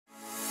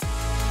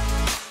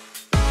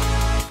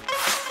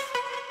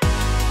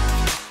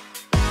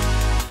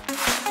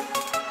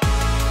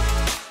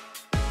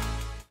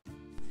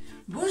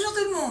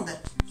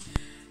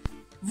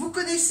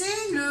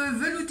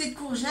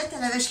courgettes à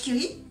la vache qui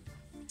rit,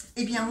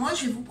 eh bien moi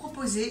je vais vous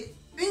proposer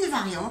une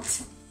variante.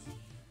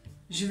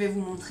 Je vais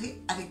vous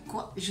montrer avec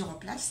quoi je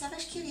remplace la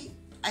vache qui rit.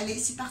 Allez,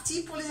 c'est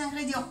parti pour les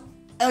ingrédients.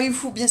 Alors il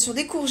faut bien sûr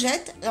des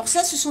courgettes. Alors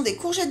ça, ce sont des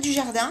courgettes du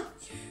jardin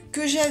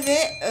que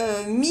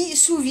j'avais mis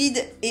sous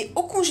vide et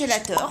au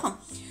congélateur.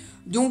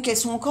 Donc elles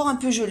sont encore un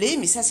peu gelées,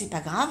 mais ça c'est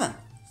pas grave.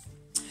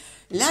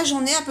 Là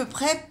j'en ai à peu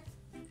près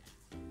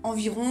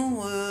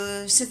environ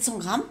 700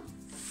 grammes.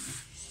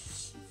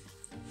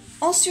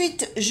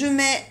 Ensuite, je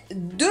mets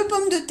 2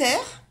 pommes de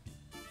terre,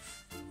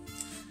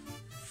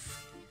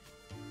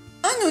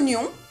 un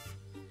oignon.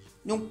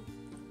 Donc,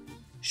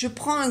 je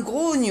prends un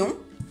gros oignon.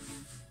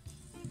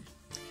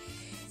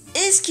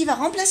 Et ce qui va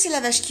remplacer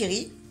la vache qui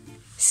rit,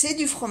 c'est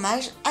du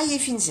fromage ail et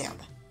fines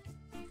herbes.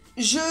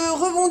 Je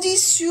rebondis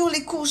sur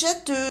les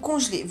courgettes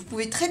congelées. Vous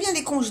pouvez très bien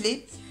les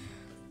congeler,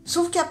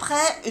 sauf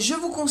qu'après, je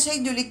vous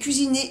conseille de les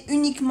cuisiner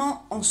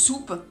uniquement en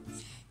soupe,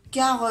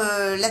 car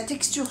la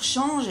texture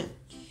change.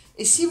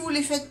 Et si vous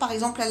les faites par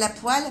exemple à la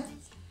poêle,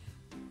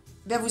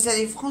 ben vous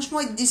allez franchement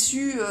être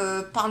déçus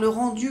par le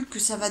rendu que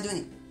ça va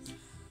donner.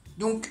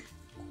 Donc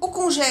au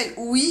congèle,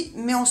 oui,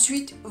 mais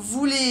ensuite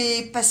vous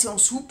les passez en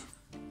soupe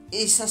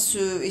et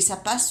ça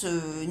passe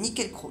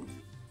nickel chrome.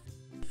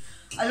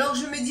 Alors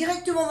je mets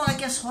directement dans la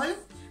casserole,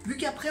 vu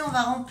qu'après on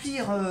va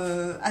remplir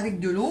avec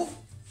de l'eau.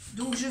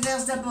 Donc je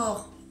verse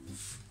d'abord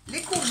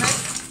les courgettes.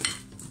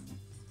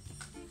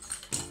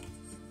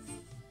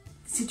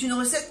 C'est une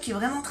recette qui est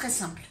vraiment très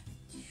simple.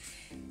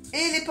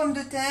 Et les pommes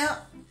de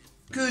terre,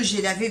 que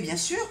j'ai lavées bien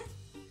sûr,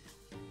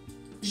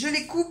 je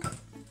les coupe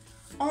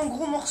en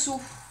gros morceaux.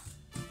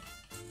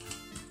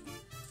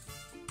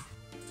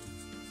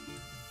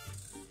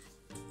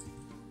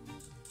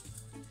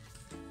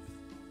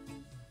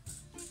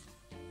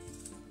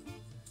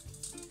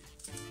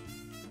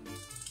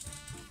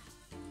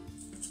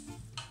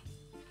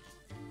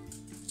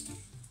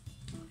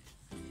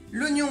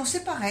 L'oignon,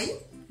 c'est pareil.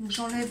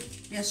 J'enlève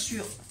bien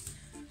sûr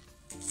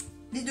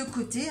les deux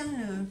côtés,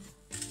 hein,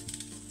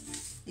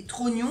 les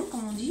trognons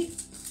comme on dit,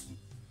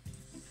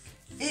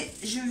 et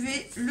je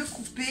vais le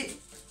couper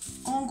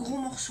en gros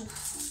morceaux.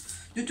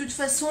 De toute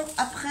façon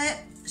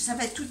après ça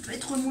va tout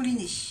être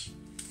mouliné.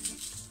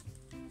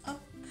 Hop.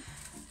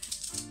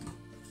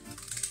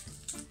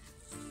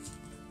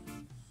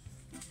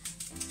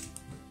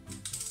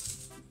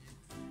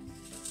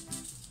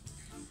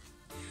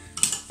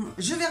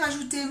 Je vais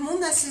rajouter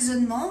mon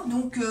assaisonnement,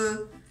 donc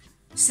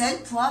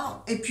sel,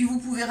 poivre, et puis vous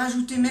pouvez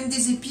rajouter même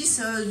des épices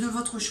de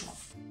votre choix.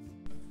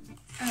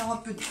 Alors un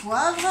peu de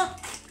poivre, un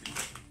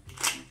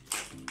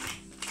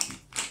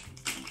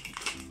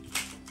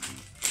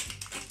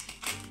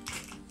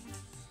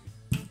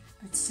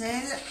peu de sel,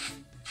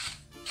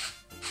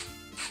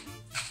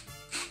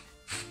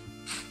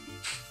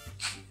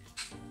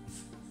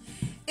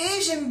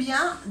 et j'aime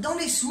bien dans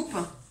les soupes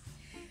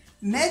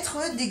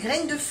mettre des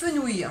graines de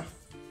fenouil.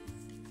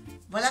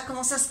 Voilà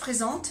comment ça se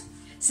présente,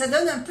 ça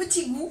donne un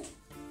petit goût,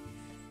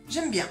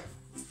 j'aime bien.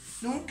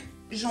 Donc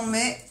j'en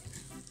mets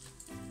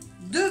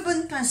 2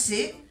 bonnes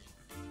pincées.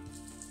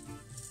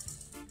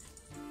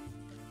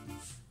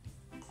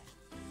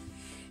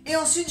 Et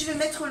ensuite, je vais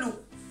mettre l'eau.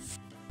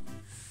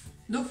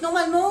 Donc,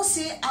 normalement,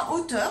 c'est à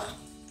hauteur.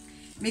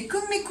 Mais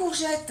comme mes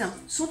courgettes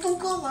sont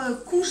encore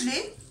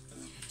congelées,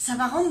 ça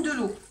va rendre de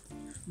l'eau.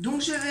 Donc,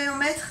 je vais en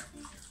mettre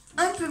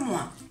un peu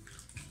moins.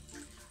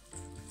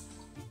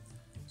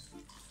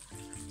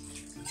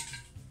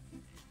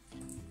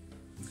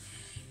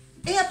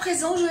 Et à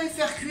présent, je vais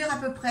faire cuire à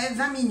peu près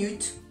 20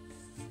 minutes.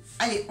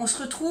 Allez, on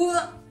se retrouve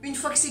une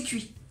fois que c'est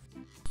cuit.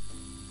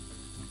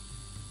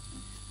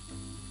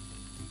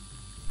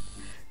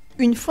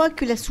 Une fois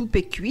que la soupe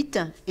est cuite,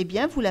 eh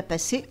bien vous la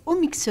passez au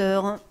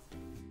mixeur.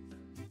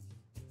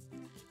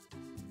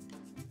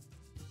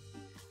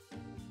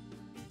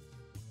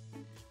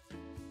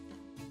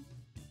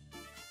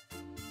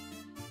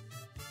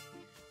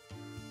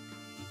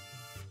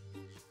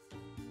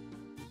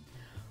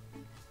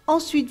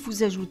 Ensuite,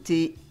 vous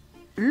ajoutez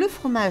le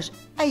fromage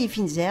ail et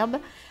fines herbes.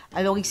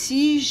 Alors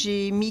ici,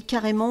 j'ai mis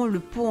carrément le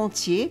pot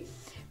entier,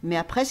 mais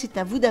après, c'est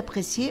à vous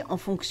d'apprécier en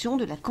fonction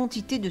de la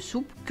quantité de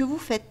soupe que vous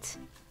faites.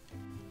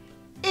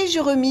 Et je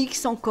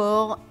remixe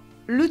encore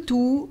le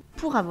tout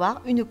pour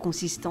avoir une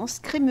consistance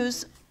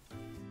crémeuse.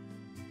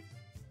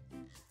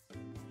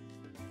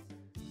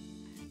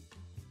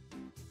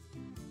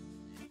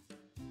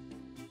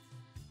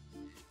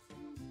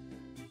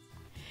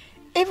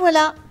 Et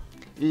voilà,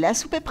 la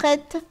soupe est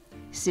prête.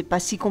 C'est pas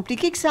si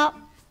compliqué que ça.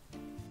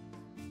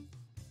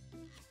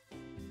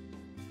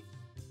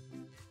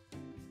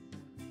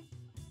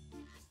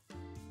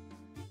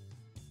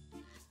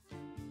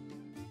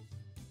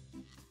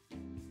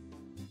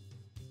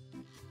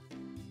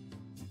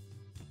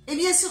 Et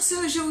bien sur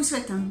ce, je vous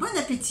souhaite un bon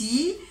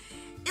appétit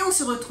et on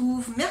se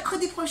retrouve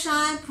mercredi prochain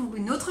pour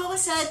une autre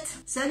recette.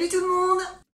 Salut tout le monde!